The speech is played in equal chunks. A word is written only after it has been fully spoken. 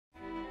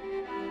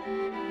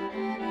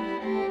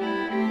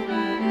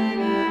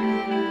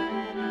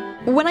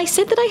When I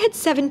said that I had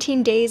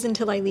 17 days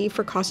until I leave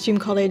for costume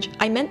college,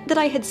 I meant that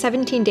I had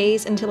 17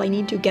 days until I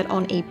need to get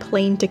on a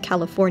plane to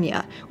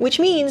California, which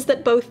means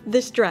that both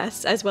this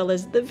dress as well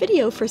as the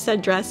video for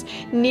said dress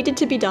needed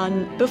to be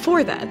done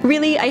before then.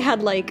 Really, I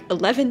had like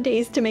 11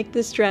 days to make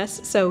this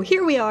dress, so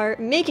here we are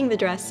making the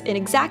dress in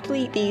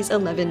exactly these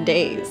 11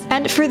 days.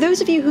 And for those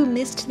of you who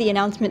missed the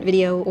announcement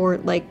video, or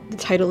like the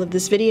title of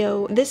this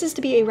video, this is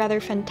to be a rather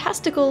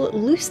fantastical,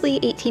 loosely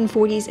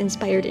 1840s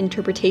inspired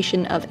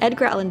interpretation of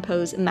Edgar Allan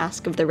Poe's Masque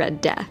of the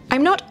Red Death.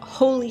 I'm not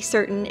wholly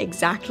certain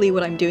exactly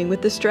what I'm doing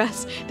with this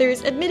dress.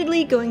 There's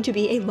admittedly going to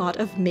be a lot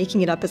of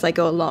making it up as I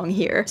go along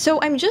here. So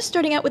I'm just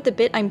starting out with the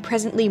bit I'm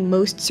presently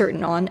most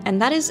certain on,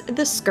 and that is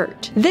the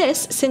skirt.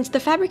 This, since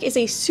the fabric is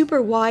a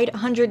super wide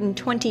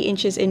 120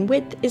 inches in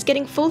width, is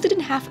getting folded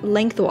in half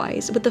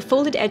lengthwise with the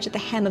folded edge at the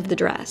hem of the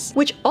dress,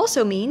 which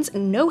also means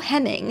no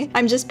hemming.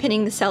 I'm just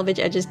pinning the selvage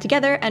edges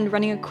together and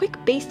running a quick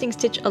basting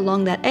stitch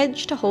along that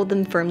edge to hold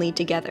them firmly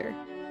together.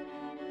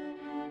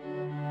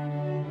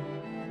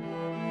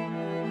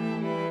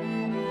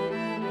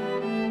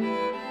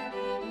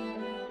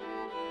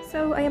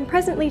 So I am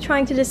presently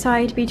trying to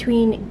decide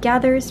between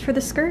gathers for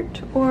the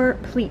skirt or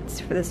pleats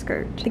for the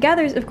skirt. The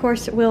gathers, of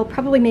course, will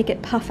probably make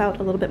it puff out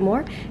a little bit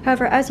more.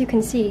 However, as you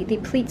can see, the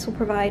pleats will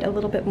provide a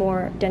little bit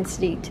more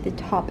density to the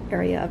top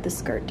area of the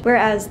skirt.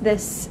 Whereas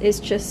this is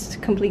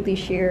just completely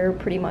sheer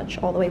pretty much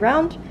all the way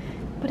around,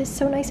 but it's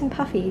so nice and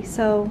puffy.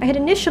 So I had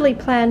initially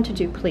planned to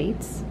do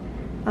pleats,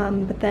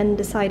 but then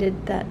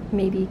decided that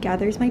maybe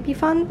gathers might be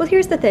fun. Well,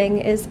 here's the thing,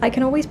 is I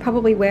can always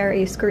probably wear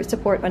a skirt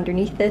support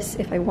underneath this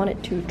if I want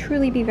it to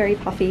truly be very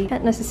puffy.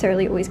 Can't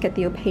necessarily always get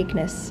the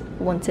opaqueness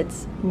once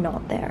it's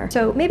not there.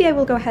 So maybe I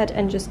will go ahead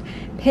and just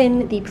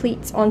pin the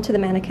pleats onto the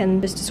mannequin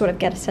just to sort of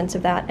get a sense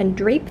of that, and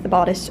drape the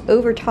bodice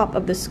over top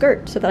of the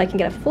skirt so that I can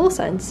get a full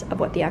sense of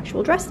what the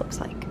actual dress looks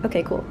like.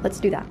 Okay, cool, let's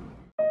do that.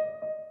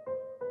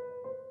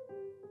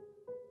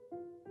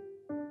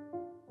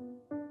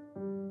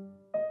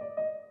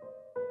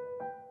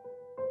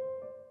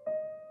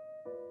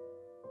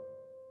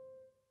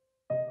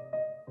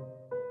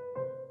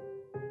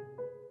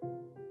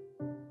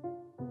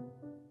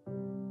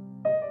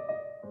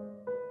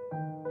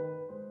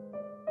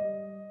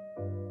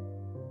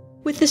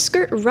 With the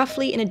skirt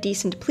roughly in a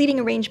decent pleating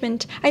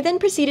arrangement, I then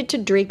proceeded to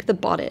drape the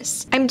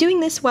bodice. I'm doing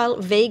this while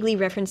vaguely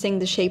referencing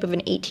the shape of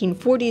an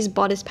 1840s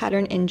bodice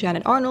pattern in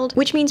Janet Arnold,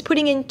 which means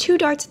putting in 2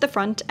 darts at the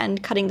front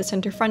and cutting the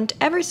center front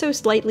ever so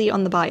slightly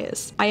on the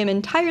bias. I am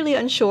entirely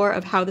unsure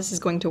of how this is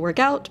going to work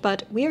out,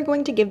 but we are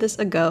going to give this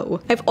a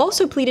go. I've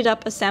also pleated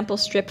up a sample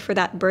strip for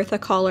that Bertha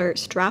collar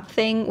strap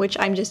thing, which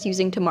I'm just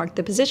using to mark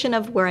the position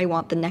of where I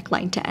want the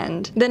neckline to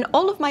end. Then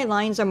all of my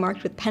lines are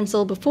marked with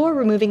pencil before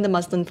removing the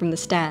muslin from the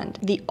stand.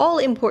 The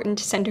all-important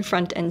center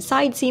front and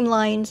side seam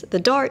lines, the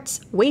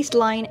darts,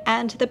 waistline,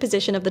 and the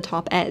position of the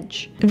top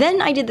edge.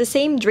 Then I did the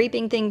same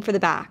draping thing for the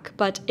back,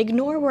 but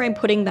ignore where I'm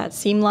putting that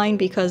seam line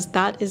because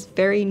that is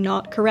very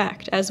not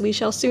correct, as we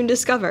shall soon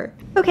discover.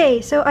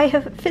 Okay, so I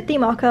have fit the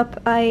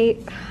mock-up. I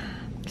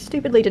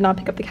stupidly did not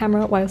pick up the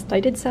camera whilst I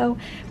did so,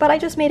 but I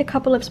just made a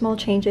couple of small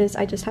changes.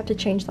 I just have to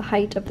change the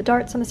height of the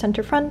darts on the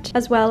center front,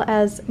 as well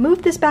as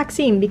move this back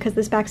seam, because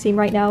this back seam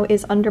right now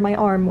is under my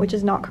arm, which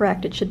is not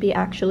correct. It should be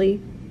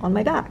actually on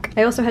my back.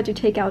 I also had to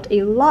take out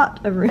a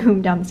lot of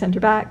room down the center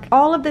back.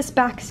 All of this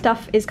back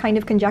stuff is kind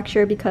of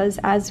conjecture because,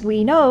 as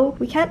we know,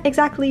 we can't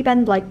exactly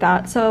bend like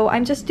that, so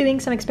I'm just doing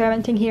some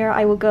experimenting here.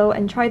 I will go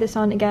and try this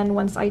on again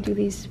once I do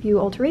these few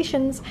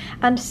alterations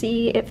and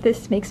see if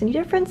this makes any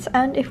difference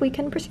and if we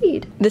can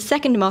proceed. The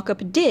second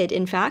mock-up did,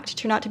 in fact,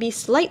 turn out to be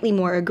slightly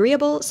more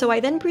agreeable, so I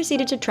then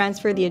proceeded to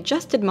transfer the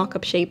adjusted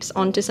mock-up shapes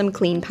onto some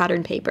clean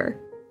pattern paper.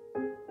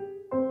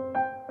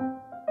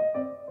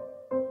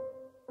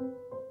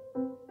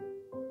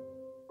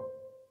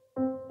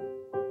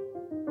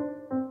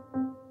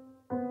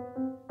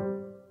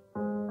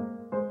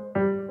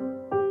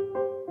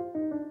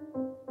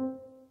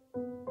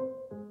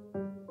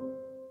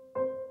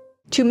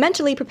 To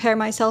mentally prepare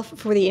myself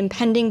for the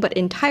impending but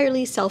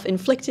entirely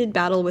self-inflicted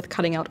battle with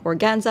cutting out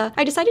organza,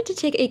 I decided to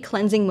take a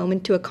cleansing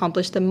moment to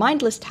accomplish the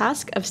mindless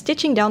task of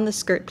stitching down the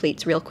skirt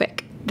pleats real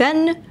quick.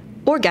 Then,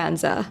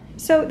 organza.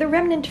 So the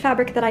remnant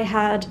fabric that I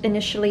had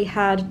initially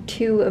had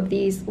 2 of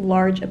these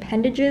large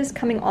appendages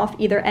coming off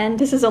either end.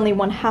 This is only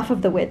 1/2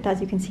 of the width. As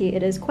you can see,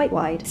 it is quite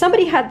wide.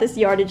 Somebody had this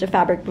yardage of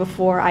fabric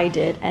before I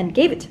did and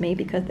gave it to me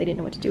because they didn't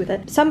know what to do with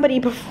it. Somebody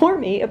before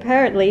me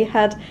apparently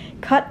had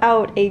cut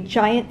out a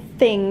giant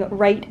thing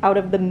right out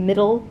of the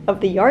middle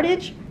of the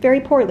yardage very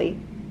poorly,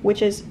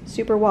 which is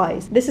super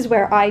wise. This is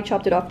where I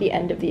chopped it off the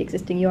end of the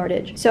existing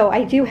yardage. So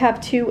I do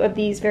have 2 of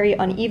these very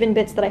uneven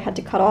bits that I had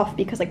to cut off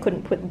because I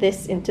couldn't put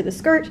this into the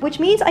skirt, which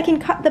means I can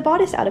cut the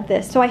bodice out of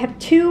this. So I have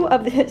 2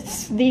 of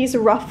these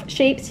rough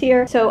shapes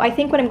here. So I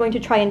think what I'm going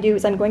to try and do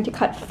is I'm going to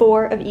cut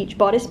 4 of each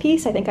bodice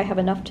piece. I think I have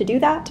enough to do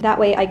that. That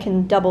way I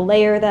can double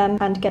layer them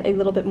and get a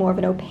little bit more of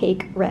an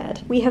opaque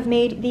red. We have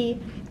made the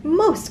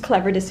most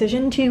clever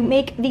decision to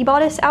make the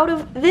bodice out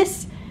of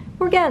this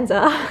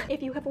organza.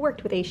 If you have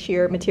worked with a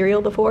sheer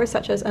material before,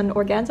 such as an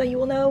organza, you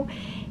will know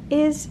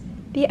is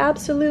the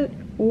absolute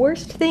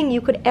worst thing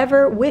you could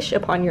ever wish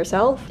upon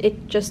yourself.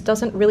 It just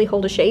doesn't really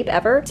hold a shape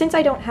ever. Since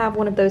I don't have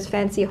one of those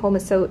fancy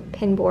Homosote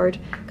pinboard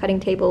cutting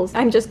tables,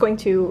 I'm just going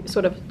to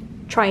sort of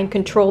try and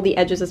control the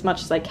edges as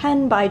much as I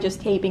can by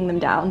just taping them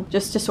down,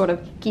 just to sort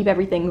of keep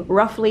everything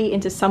roughly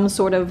into some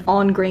sort of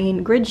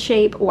on-grain grid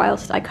shape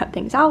whilst I cut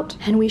things out,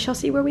 and we shall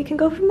see where we can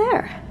go from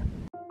there.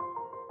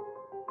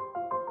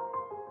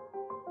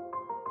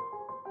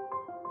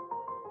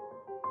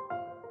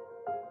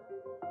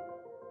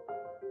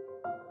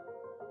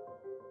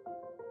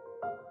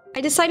 I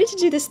decided to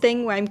do this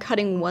thing where I'm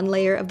cutting one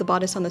layer of the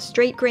bodice on the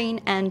straight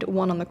grain and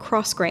one on the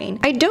cross grain.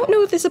 I don't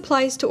know if this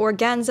applies to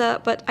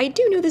organza, but I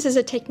do know this is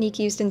a technique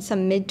used in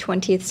some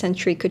mid-20th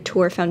century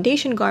couture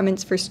foundation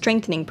garments for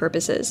strengthening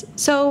purposes.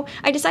 So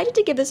I decided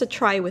to give this a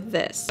try with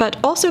this, but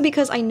also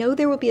because I know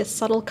there will be a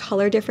subtle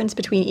color difference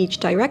between each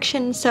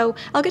direction, so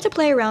I'll get to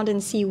play around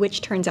and see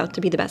which turns out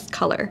to be the best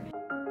color.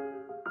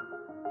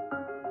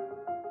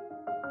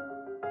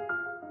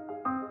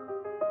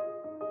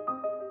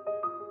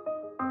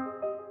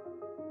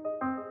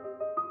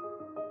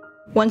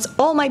 Once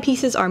all my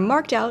pieces are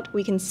marked out,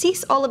 we can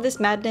cease all of this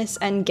madness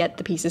and get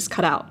the pieces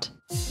cut out.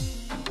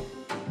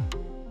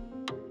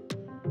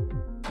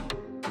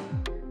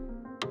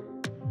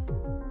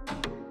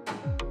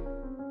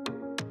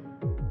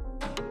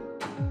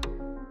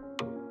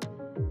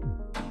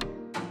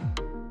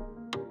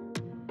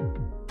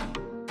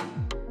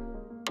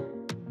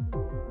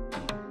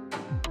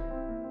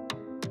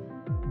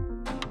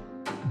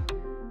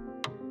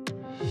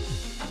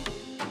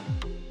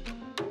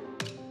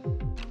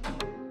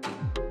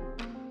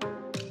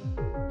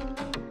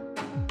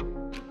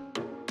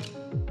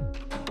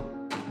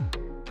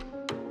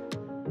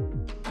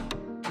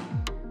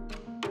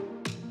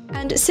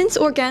 And since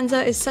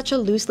organza is such a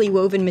loosely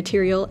woven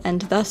material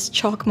and thus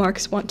chalk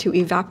marks want to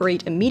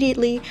evaporate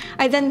immediately,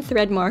 I then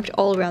thread marked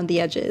all around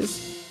the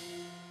edges.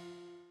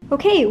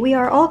 Okay, we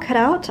are all cut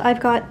out. I've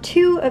got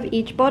 2 of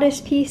each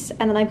bodice piece,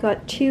 and then I've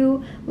got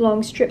 2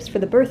 long strips for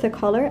the Bertha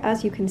collar.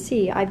 As you can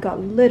see, I've got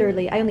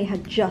literally, I only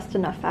had just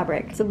enough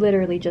fabric. So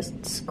literally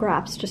just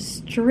scraps, just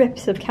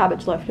strips of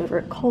cabbage left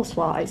over,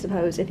 coleslaw, I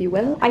suppose, if you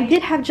will. I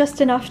did have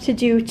just enough to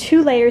do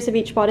 2 layers of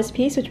each bodice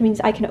piece, which means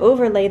I can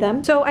overlay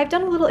them. So I've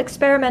done a little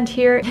experiment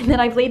here, and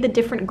then I've laid the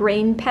different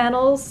grain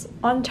panels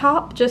on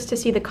top just to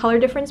see the color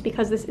difference,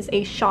 because this is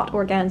a shot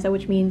organza,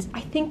 which means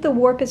I think the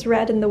warp is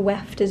red and the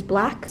weft is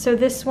black. So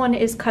this one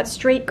is cut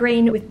straight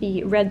grain with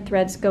the red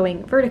threads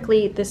going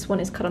vertically. This one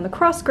is cut on the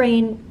cross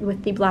grain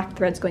with the black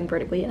threads going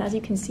vertically. And as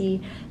you can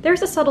see,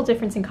 there's a subtle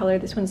difference in color.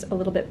 This one's a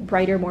little bit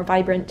brighter, more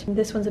vibrant. And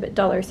this one's a bit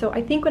duller. So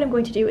I think what I'm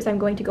going to do is I'm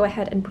going to go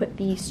ahead and put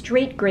the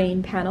straight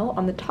grain panel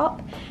on the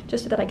top,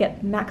 just so that I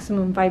get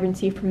maximum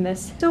vibrancy from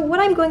this. So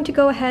what I'm going to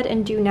go ahead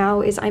and do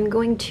now is I'm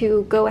going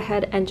to go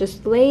ahead and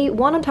just lay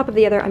one on top of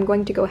the other. I'm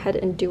going to go ahead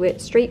and do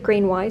it straight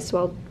grain wise. So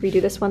I'll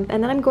redo this one.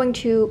 And then I'm going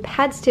to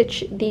pad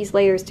stitch these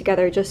layers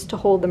together just to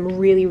hold them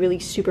really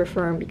super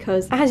firm,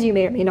 because as you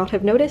may or may not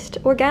have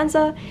noticed,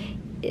 organza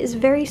is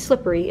very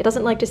slippery. It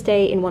doesn't like to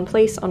stay in one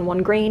place on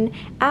one grain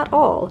at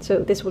all. So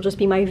this will just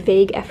be my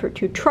vague effort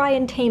to try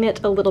and tame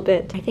it a little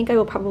bit. I think I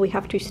will probably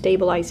have to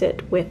stabilize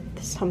it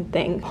with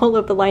something. All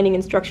of the lining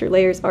and structure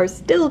layers are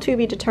still to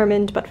be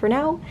determined, but for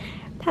now,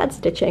 pad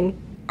stitching.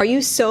 Are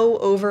you so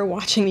over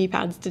watching me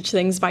pad stitch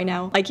things by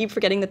now? I keep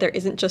forgetting that there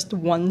isn't just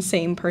one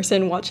same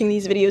person watching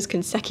these videos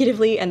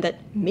consecutively, and that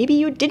maybe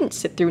you didn't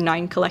sit through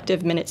 9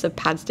 collective minutes of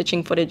pad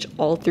stitching footage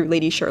all through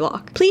Lady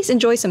Sherlock. Please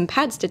enjoy some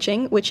pad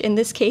stitching, which in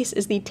this case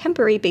is the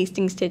temporary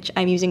basting stitch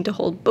I'm using to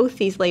hold both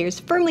these layers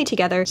firmly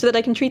together so that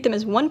I can treat them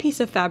as one piece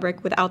of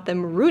fabric without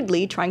them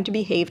rudely trying to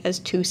behave as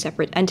 2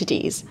 separate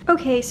entities.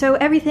 Okay, so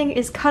everything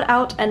is cut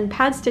out and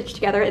pad stitched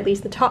together, at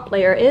least the top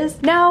layer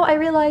is. Now I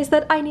realize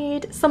that I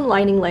need some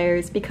lining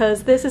layers,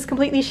 because this is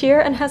completely sheer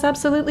and has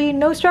absolutely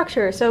no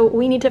structure, so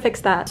we need to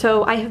fix that.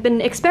 So I have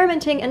been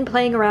experimenting and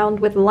playing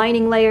around with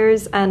lining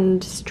layers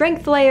and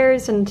strength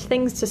layers and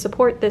things to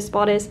support this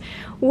bodice.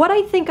 What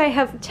I think I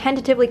have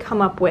tentatively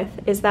come up with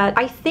is that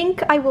I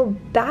think I will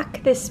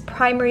back this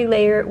primary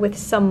layer with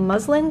some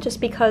muslin, just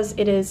because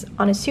it is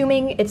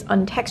unassuming, it's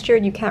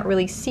untextured, you can't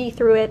really see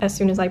through it as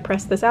soon as I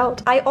press this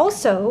out. I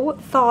also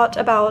thought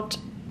about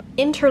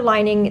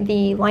interlining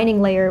the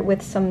lining layer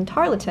with some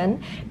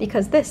tarlatan,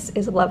 because this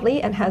is lovely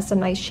and has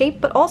some nice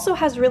shape, but also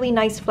has really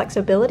nice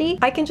flexibility.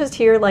 I can just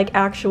hear like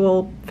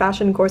actual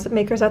fashion corset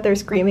makers out there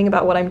screaming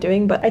about what I'm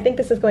doing, but I think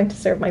this is going to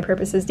serve my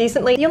purposes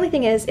decently. The only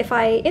thing is, if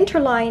I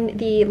interline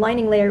the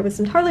lining layer with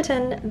some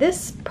tarlatan,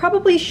 this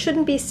probably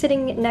shouldn't be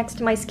sitting next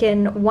to my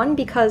skin, one,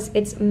 because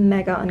it's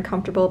mega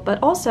uncomfortable, but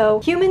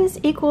also humans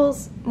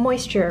equals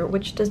moisture,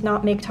 which does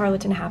not make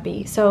tarlatan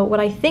happy. So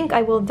what I think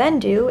I will then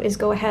do is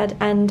go ahead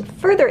and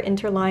further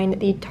interline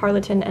the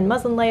tarlatan and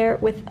muslin layer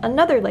with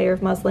another layer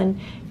of muslin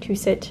to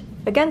sit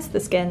against the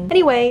skin.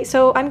 Anyway,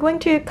 so I'm going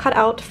to cut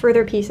out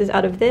further pieces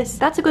out of this.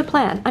 That's a good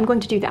plan. I'm going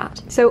to do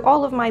that. So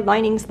all of my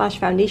lining slash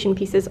foundation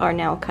pieces are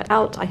now cut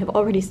out. I have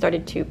already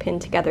started to pin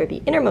together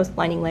the innermost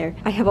lining layer.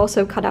 I have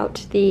also cut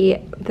out the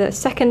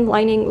second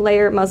lining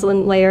layer,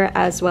 muslin layer,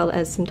 as well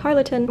as some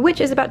tarlatan, which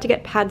is about to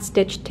get pad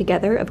stitched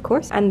together, of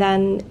course. And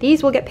then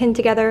these will get pinned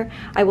together.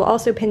 I will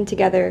also pin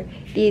together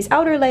these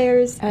outer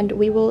layers, and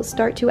we will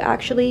start to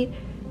actually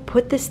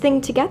put this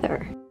thing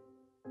together.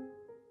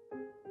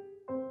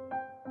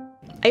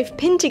 I've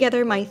pinned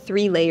together my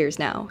 3 layers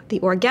now,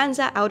 the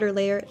organza outer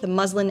layer, the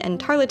muslin and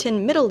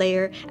tarlatan middle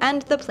layer,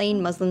 and the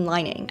plain muslin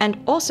lining,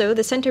 and also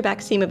the center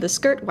back seam of the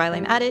skirt while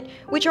I'm at it,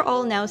 which are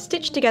all now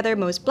stitched together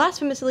most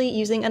blasphemously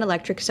using an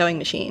electric sewing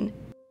machine.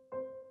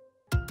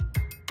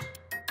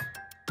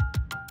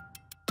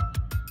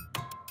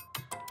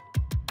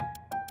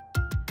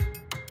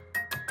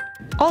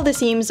 All the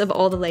seams of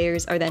all the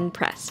layers are then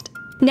pressed.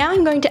 Now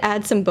I'm going to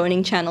add some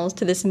boning channels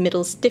to this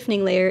middle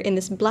stiffening layer in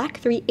this black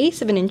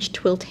 3/8 of an inch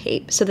twill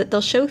tape so that they'll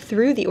show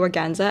through the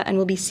organza and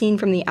will be seen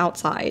from the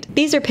outside.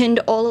 These are pinned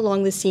all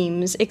along the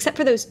seams except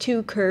for those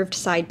 2 curved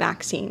side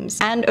back seams,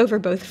 and over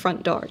both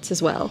front darts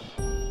as well.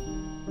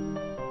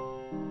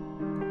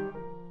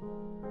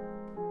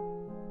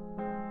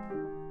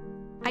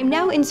 I'm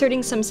now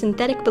inserting some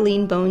synthetic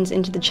baleen bones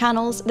into the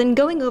channels, then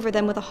going over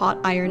them with a hot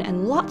iron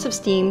and lots of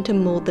steam to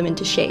mold them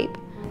into shape.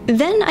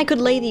 Then I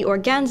could lay the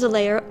organza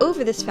layer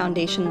over this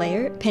foundation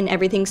layer, pin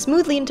everything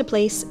smoothly into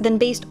place, then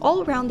baste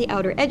all around the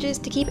outer edges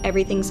to keep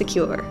everything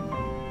secure.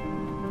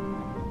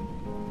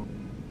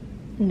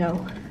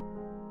 No.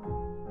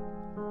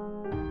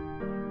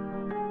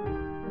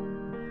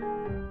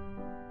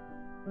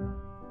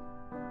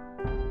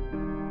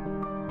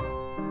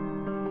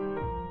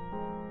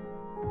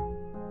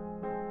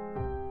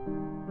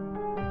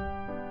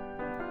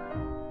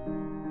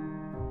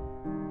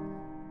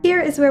 Here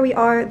is where we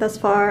are thus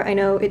far. I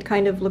know it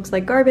kind of looks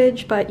like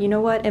garbage, but you know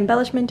what?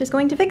 Embellishment is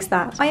going to fix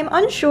that. I am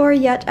unsure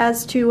yet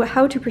as to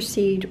how to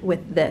proceed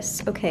with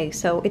this. Okay,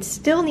 so it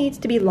still needs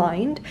to be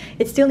lined.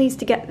 It still needs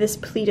to get this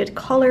pleated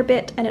collar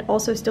bit, and it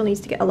also still needs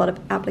to get a lot of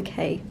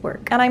applique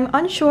work. And I'm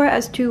unsure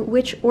as to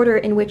which order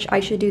in which I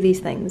should do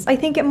these things. I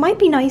think it might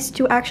be nice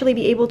to actually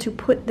be able to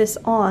put this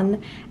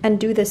on and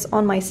do this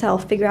on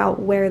myself, figure out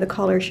where the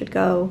collar should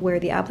go, where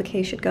the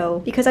applique should go,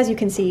 because as you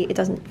can see, it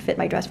doesn't fit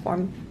my dress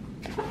form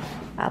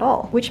at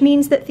all. Which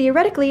means that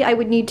theoretically I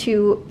would need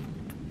to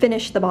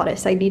finish the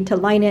bodice. I need to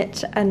line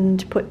it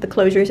and put the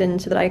closures in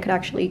so that I could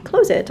actually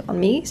close it on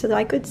me so that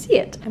I could see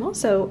it. I'm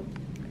also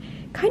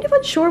kind of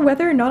unsure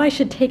whether or not I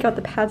should take out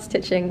the pad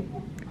stitching.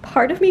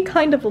 Part of me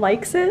kind of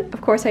likes it. Of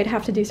course I'd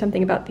have to do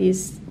something about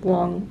these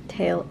long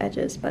tail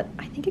edges, but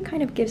I think it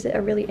kind of gives it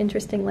a really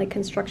interesting like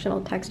constructional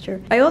texture.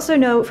 I also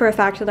know for a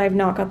fact that I've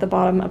not got the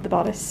bottom of the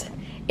bodice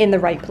in the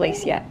right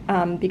place yet,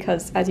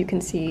 because as you can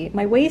see,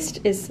 my waist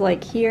is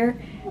like here.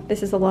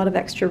 This is a lot of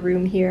extra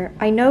room here.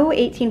 I know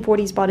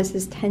 1840s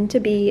bodices tend to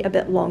be a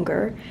bit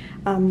longer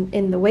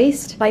in the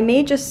waist. I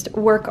may just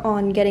work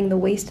on getting the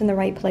waist in the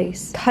right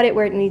place, cut it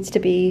where it needs to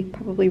be,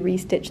 probably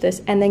restitch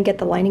this, and then get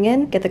the lining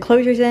in, get the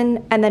closures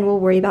in, and then we'll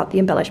worry about the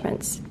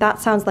embellishments. That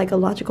sounds like a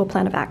logical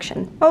plan of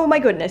action. Oh my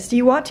goodness, do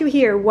you want to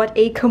hear what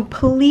a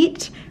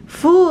complete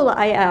fool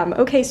I am?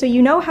 Okay, so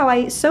you know how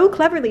I so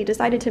cleverly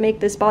decided to make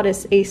this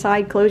bodice a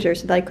side closure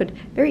so that I could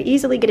very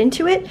easily get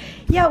into it?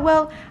 Yeah,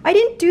 well, I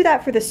didn't do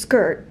that for the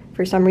skirt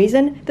for some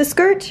reason. The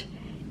skirt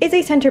is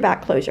a center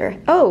back closure.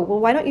 Oh, well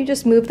why don't you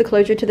just move the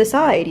closure to the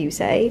side, you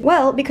say?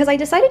 Well, because I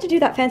decided to do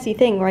that fancy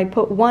thing where I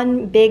put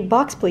one big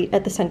box pleat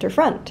at the center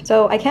front.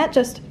 So I can't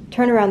just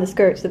turn around the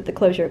skirt so that the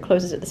closure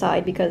closes at the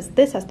side because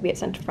this has to be at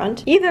center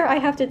front. Either I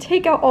have to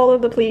take out all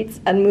of the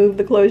pleats and move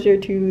the closure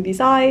to the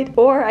side,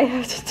 or I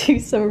have to do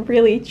some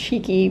really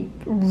cheeky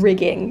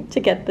rigging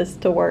to get this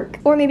to work.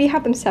 Or maybe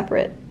have them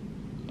separate.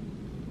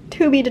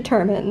 To be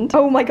determined.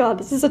 Oh my god,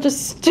 this is such a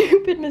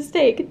stupid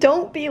mistake.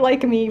 Don't be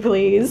like me,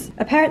 please.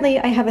 Apparently,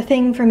 I have a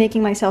thing for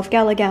making myself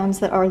gala gowns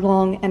that are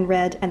long and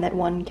red and that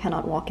one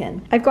cannot walk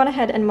in. I've gone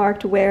ahead and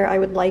marked where I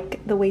would like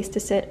the waist to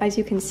sit. As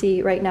you can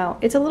see right now,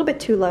 it's a little bit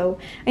too low.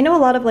 I know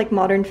a lot of like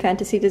modern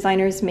fantasy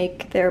designers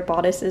make their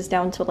bodices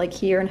down to like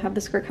here and have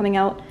the skirt coming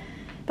out.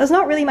 That's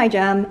not really my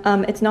jam.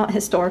 It's not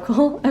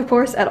historical, of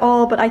course, at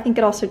all, but I think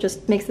it also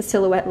just makes the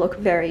silhouette look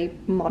very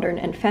modern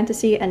and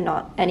fantasy and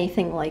not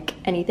anything like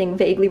anything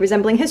vaguely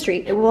resembling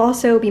history. It will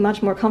also be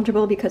much more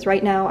comfortable because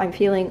right now I'm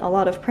feeling a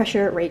lot of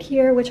pressure right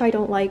here, which I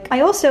don't like.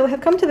 I also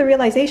have come to the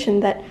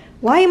realization that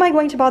why am I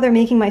going to bother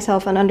making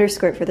myself an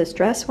underskirt for this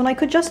dress when I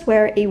could just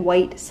wear a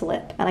white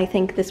slip? And I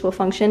think this will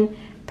function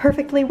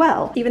perfectly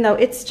well, even though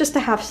it's just a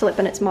half slip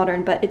and it's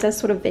modern, but it does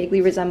sort of vaguely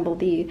resemble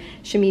the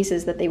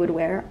chemises that they would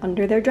wear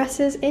under their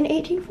dresses in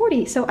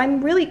 1840. So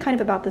I'm really kind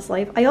of about this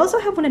life. I also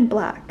have one in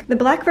black. The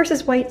black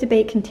versus white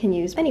debate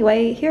continues.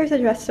 Anyway, here's the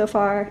dress so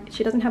far.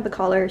 She doesn't have the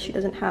collar, she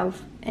doesn't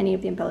have any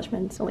of the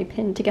embellishments, only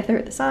pinned together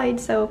at the side,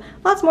 so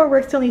lots more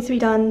work still needs to be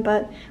done,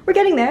 but we're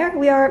getting there.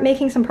 We are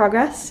making some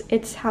progress.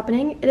 It's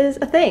happening. It is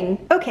a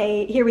thing.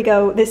 Okay, here we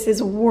go. This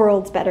is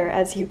worlds better,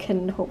 as you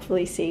can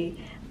hopefully see.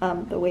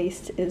 The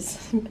waist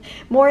is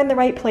more in the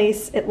right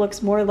place. It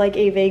looks more like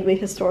a vaguely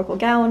historical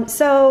gown.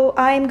 So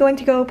I'm going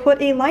to go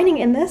put a lining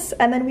in this,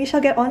 and then we shall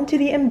get on to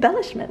the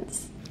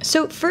embellishments.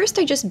 So first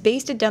I just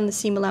basted down the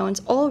seam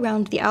allowance all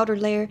around the outer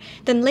layer,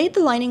 then laid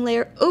the lining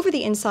layer over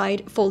the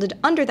inside, folded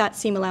under that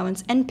seam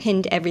allowance, and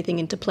pinned everything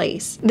into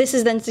place. This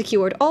is then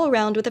secured all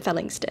around with a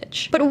felling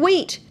stitch. But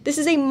wait! This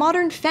is a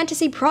modern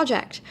fantasy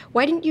project!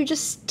 Why didn't you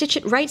just stitch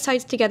it right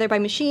sides together by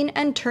machine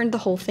and turn the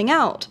whole thing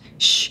out?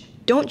 Shh!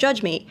 Don't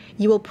judge me.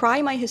 You will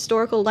pry my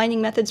historical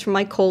lining methods from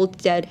my cold,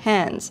 dead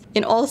hands.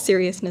 In all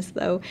seriousness,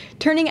 though,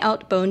 turning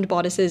out boned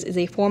bodices is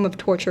a form of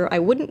torture I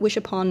wouldn't wish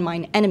upon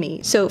mine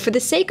enemy, so for the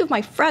sake of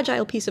my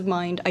fragile peace of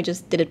mind, I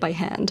just did it by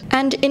hand.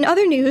 And in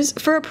other news,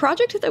 for a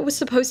project that was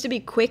supposed to be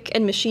quick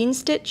and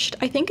machine-stitched,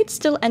 I think it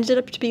still ended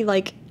up to be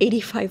like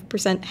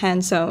 85%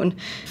 hand-sewn.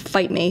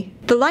 Fight me.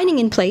 The lining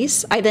in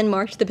place, I then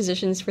marked the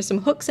positions for some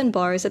hooks and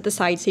bars at the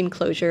side seam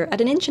closure at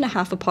 1.5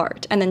 inches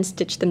apart, and then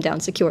stitched them down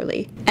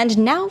securely. And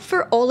now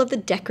for all of the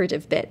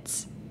decorative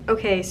bits.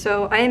 Okay,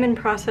 so I am in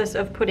process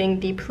of putting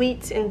the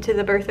pleats into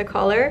the Bertha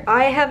collar.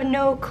 I have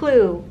no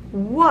clue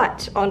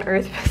what on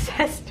earth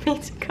possessed me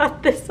to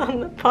cut this on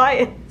the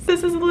bias.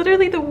 This is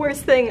literally the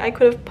worst thing I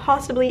could have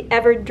possibly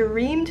ever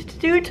dreamed to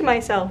do to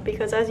myself,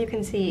 because as you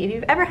can see, if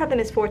you've ever had the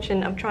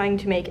misfortune of trying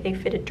to make a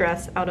fitted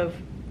dress out of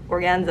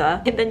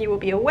organza, and then you will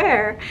be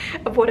aware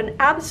of what an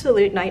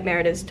absolute nightmare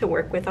it is to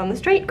work with on the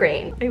straight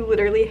grain. I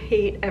literally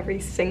hate every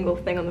single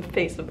thing on the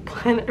face of the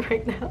planet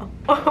right now.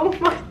 Oh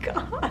my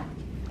god.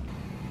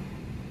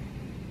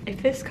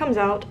 If this comes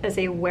out as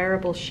a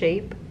wearable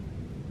shape,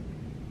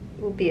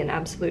 it will be an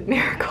absolute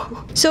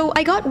miracle. So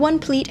I got one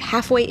pleat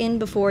halfway in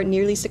before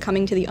nearly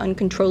succumbing to the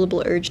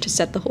uncontrollable urge to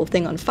set the whole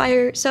thing on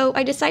fire, so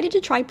I decided to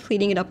try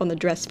pleating it up on the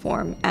dress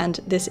form, and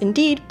this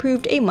indeed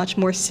proved a much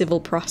more civil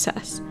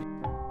process.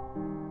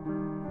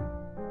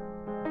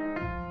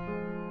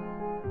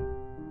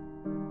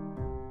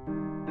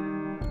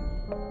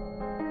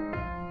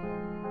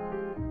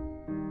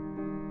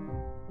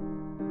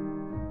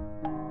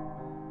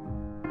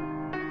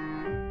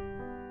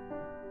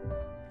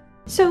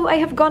 So I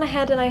have gone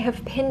ahead and I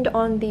have pinned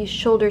on these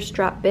shoulder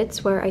strap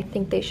bits where I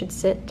think they should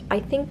sit. I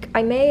think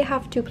I may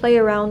have to play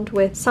around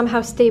with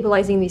somehow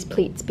stabilizing these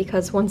pleats,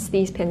 because once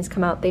these pins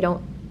come out, they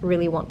don't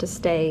really want to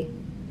stay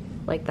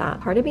like that.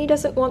 Part of me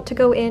doesn't want to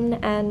go in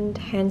and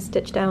hand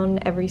stitch down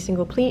every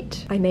single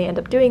pleat. I may end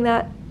up doing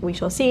that. We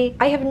shall see.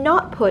 I have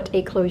not put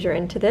a closure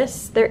into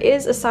this. There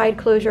is a side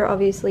closure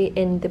obviously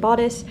in the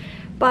bodice,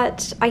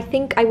 but I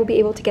think I will be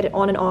able to get it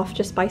on and off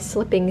just by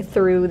slipping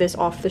through this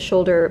off the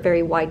shoulder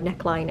very wide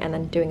neckline and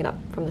then doing it up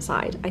from the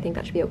side. I think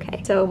that should be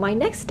okay. So my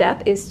next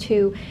step is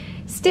to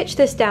stitch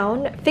this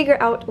down,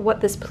 figure out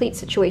what this pleat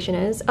situation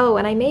is. Oh,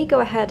 and I may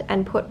go ahead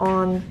and put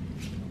on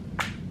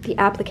the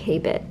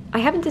applique bit. I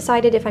haven't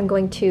decided if I'm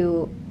going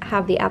to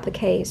have the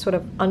applique sort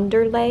of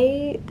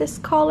underlay this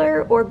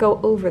collar or go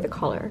over the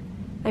collar.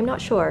 I'm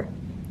not sure.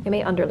 I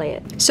may underlay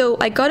it. So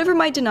I got over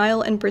my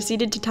denial and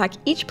proceeded to tack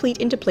each pleat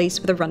into place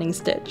with a running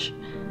stitch.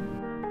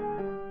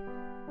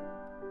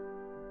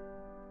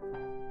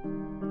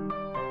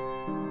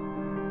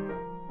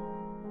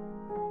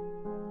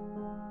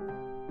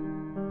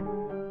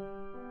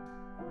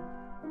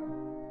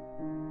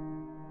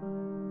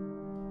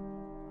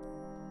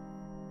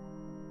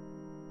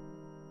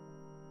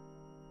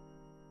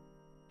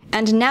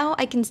 And now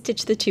I can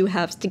stitch the two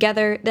halves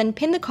together, then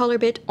pin the collar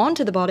bit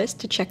onto the bodice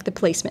to check the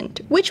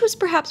placement, which was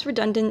perhaps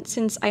redundant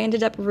since I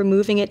ended up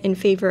removing it in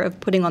favor of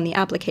putting on the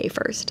applique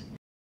first.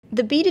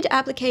 The beaded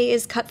applique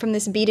is cut from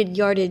this beaded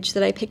yardage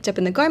that I picked up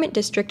in the garment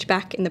district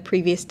back in the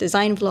previous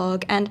design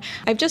vlog, and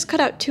I've just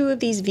cut out 2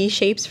 of these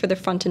V-shapes for the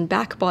front and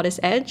back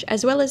bodice edge,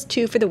 as well as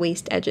 2 for the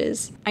waist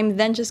edges. I'm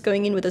then just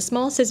going in with a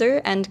small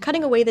scissor and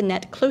cutting away the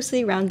net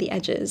closely around the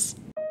edges.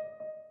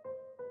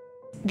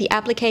 The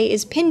applique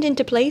is pinned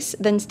into place,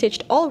 then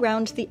stitched all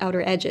around the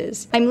outer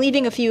edges. I'm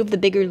leaving a few of the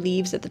bigger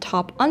leaves at the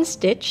top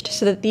unstitched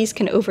so that these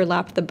can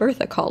overlap the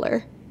Bertha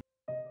collar.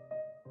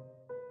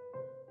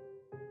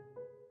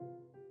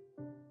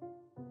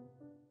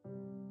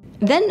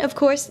 Then, of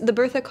course, the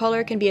Bertha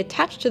collar can be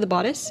attached to the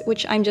bodice,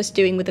 which I'm just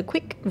doing with a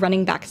quick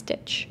running back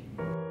stitch.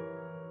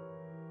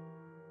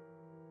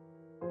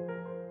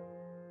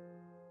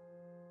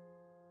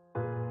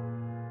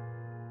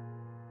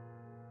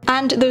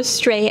 And those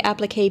stray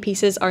applique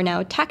pieces are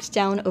now tacked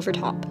down over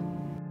top.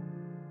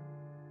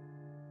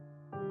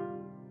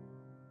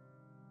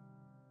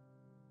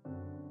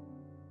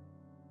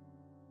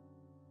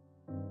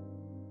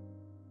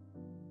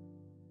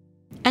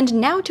 And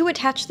now to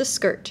attach the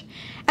skirt.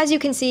 As you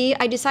can see,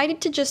 I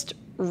decided to just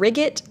rig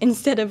it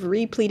instead of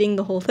repleating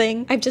the whole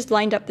thing. I've just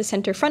lined up the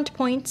center front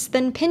points,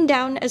 then pinned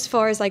down as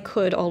far as I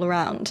could all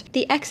around.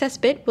 The excess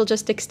bit will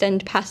just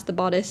extend past the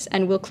bodice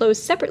and will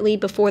close separately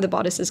before the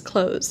bodice is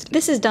closed.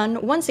 This is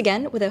done once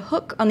again with a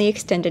hook on the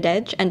extended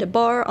edge and a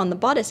bar on the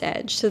bodice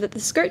edge so that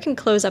the skirt can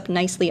close up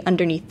nicely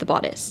underneath the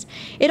bodice.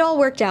 It all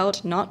worked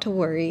out, not to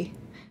worry.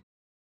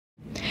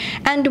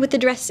 And with the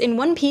dress in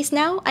one piece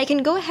now, I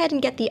can go ahead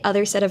and get the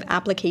other set of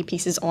applique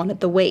pieces on at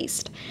the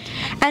waist.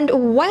 And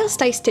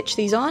whilst I stitch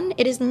these on,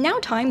 it is now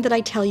time that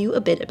I tell you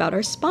a bit about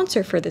our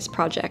sponsor for this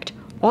project,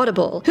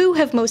 Audible, who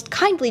have most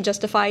kindly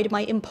justified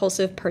my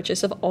impulsive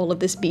purchase of all of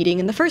this beading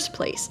in the first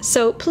place.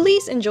 So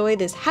please enjoy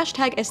this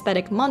hashtag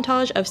aesthetic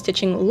montage of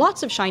stitching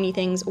lots of shiny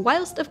things,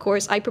 whilst of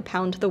course I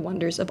propound the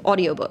wonders of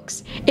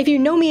audiobooks. If you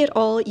know me at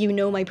all, you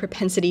know my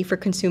propensity for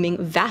consuming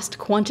vast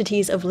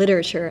quantities of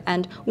literature,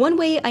 and one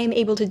way I am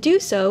able to do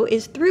so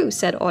is through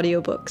said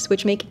audiobooks,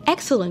 which make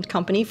excellent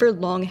company for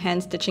long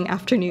hand stitching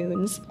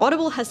afternoons.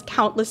 Audible has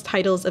countless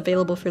titles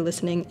available for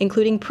listening,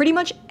 including pretty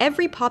much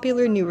every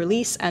popular new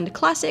release and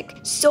classic,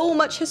 so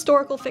much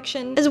historical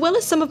fiction, as well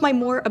as some of my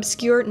more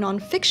obscure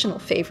non-fictional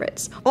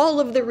favorites. All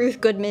of the Ruth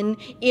Goodman,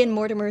 Ian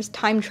Mortimer's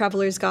Time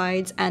Traveler's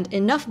Guides, and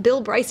enough Bill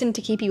Bryson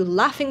to keep you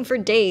laughing for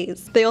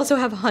days. They also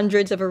have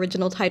hundreds of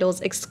original titles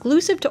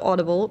exclusive to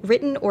Audible,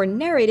 written or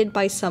narrated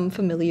by some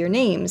familiar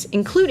names,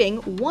 including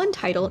one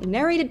title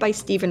narrated by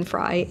Stephen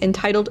Fry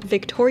entitled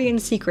Victorian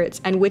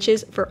Secrets, and which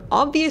is, for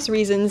obvious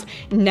reasons,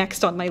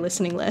 next on my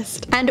listening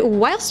list. And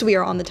whilst we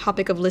are on the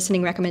topic of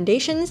listening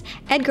recommendations,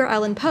 Edgar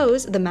Allan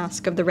Poe's The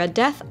Masque of the Red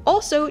Death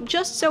also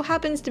just so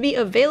happens to be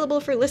available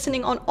for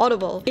listening on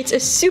Audible. It's a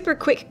super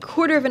quick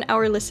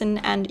quarter-of-an-hour listen,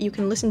 and you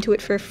can listen to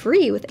it for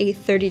free with a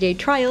 30-day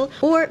trial,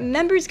 or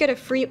members get a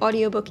free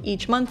audiobook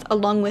each month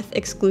along with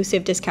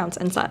exclusive discounts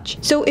and such.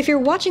 So if you're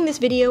watching this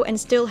video and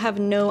still have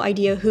no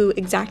idea who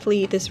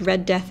exactly this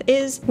Red Death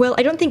is, well,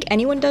 I don't think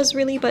anyone does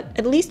really, but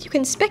at least you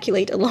can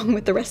speculate along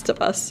with the rest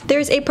of us.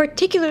 There's a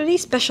particularly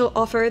special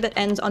offer that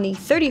ends on the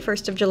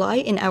 31st of July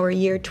in our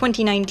year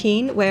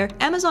 2019, where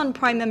Amazon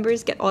Prime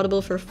members get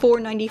Audible for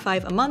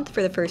 $4.95 a month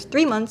for the first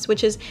 3 months,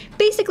 which is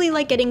basically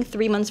like getting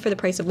 3 months for the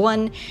price of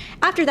one.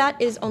 After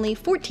that is only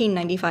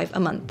 $14.95 a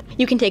month.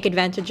 You can take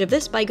advantage of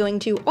this by going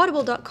to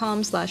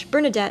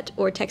audible.com/Bernadette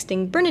or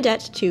texting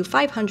Bernadette to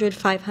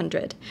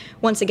 500-500.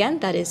 Once again,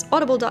 that is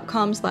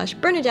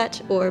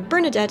audible.com/Bernadette or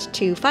Bernadette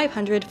to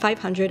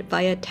 500-500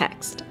 via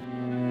text.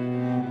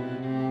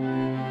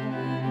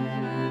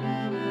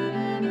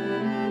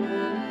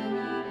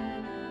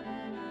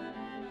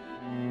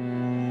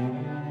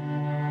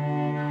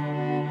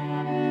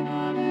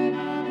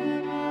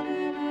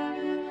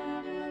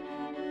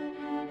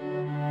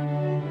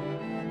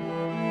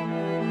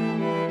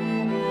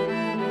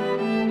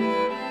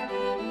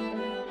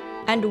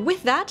 And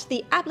with that,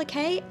 the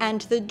applique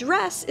and the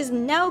dress is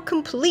now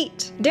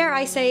complete. Dare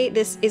I say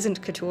this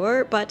isn't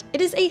couture, but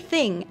it is a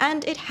thing,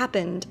 and it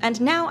happened,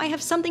 and now I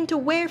have something to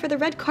wear for the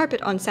red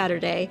carpet on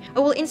Saturday.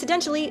 Oh well,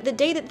 incidentally, the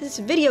day that this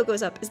video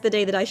goes up is the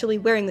day that I shall be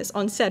wearing this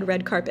on said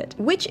red carpet,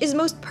 which is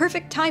most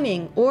perfect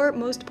timing, or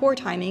most poor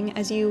timing,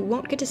 as you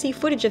won't get to see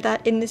footage of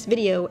that in this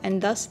video, and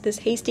thus this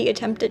hasty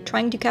attempt at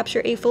trying to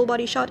capture a full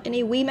body shot in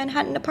a wee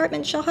Manhattan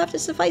apartment shall have to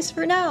suffice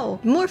for now.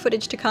 More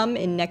footage to come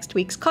in next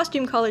week's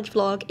Costume College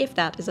vlog, if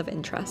that is of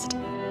interest.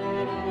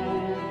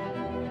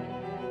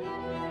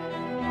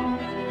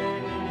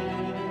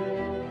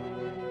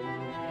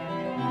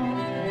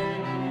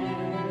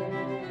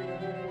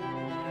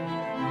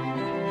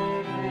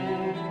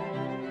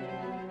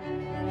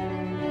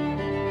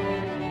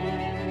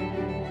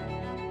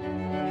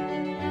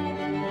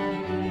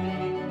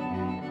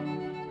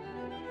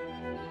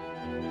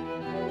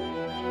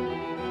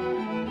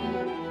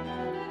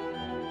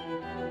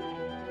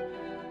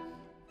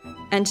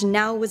 And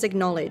now was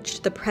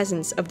acknowledged the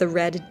presence of the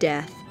Red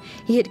Death.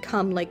 He had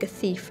come like a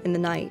thief in the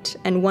night,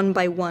 and one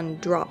by one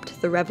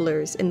dropped the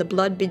revelers in the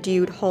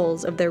blood-bedewed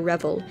halls of their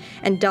revel,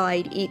 and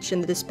died each in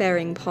the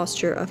despairing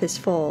posture of his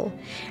fall.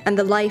 And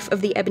the life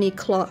of the ebony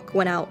clock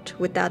went out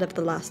with that of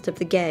the last of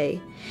the gay,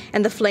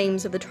 and the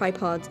flames of the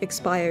tripods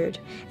expired,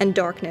 and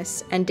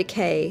darkness and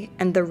decay,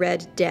 and the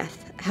Red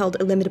Death held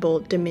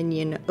illimitable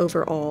dominion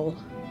over all.